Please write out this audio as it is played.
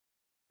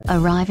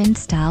Arrive in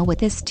style with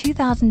this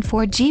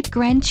 2004 Jeep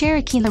Grand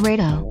Cherokee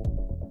Laredo.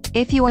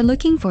 If you are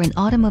looking for an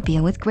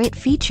automobile with great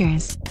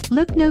features,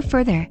 look no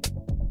further.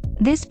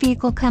 This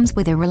vehicle comes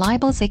with a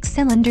reliable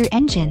 6-cylinder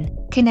engine,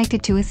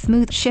 connected to a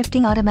smooth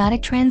shifting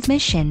automatic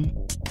transmission.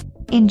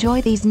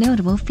 Enjoy these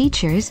notable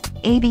features: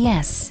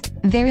 ABS,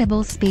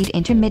 variable speed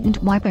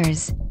intermittent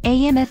wipers,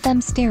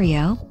 AM/FM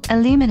stereo,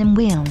 aluminum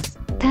wheels,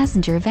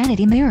 passenger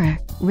vanity mirror,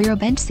 rear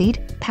bench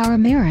seat, power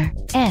mirror,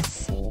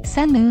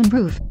 sun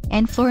moonroof,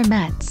 and floor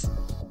mats.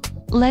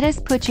 Let us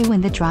put you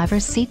in the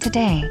driver's seat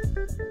today.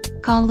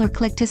 Call or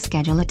click to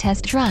schedule a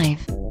test drive.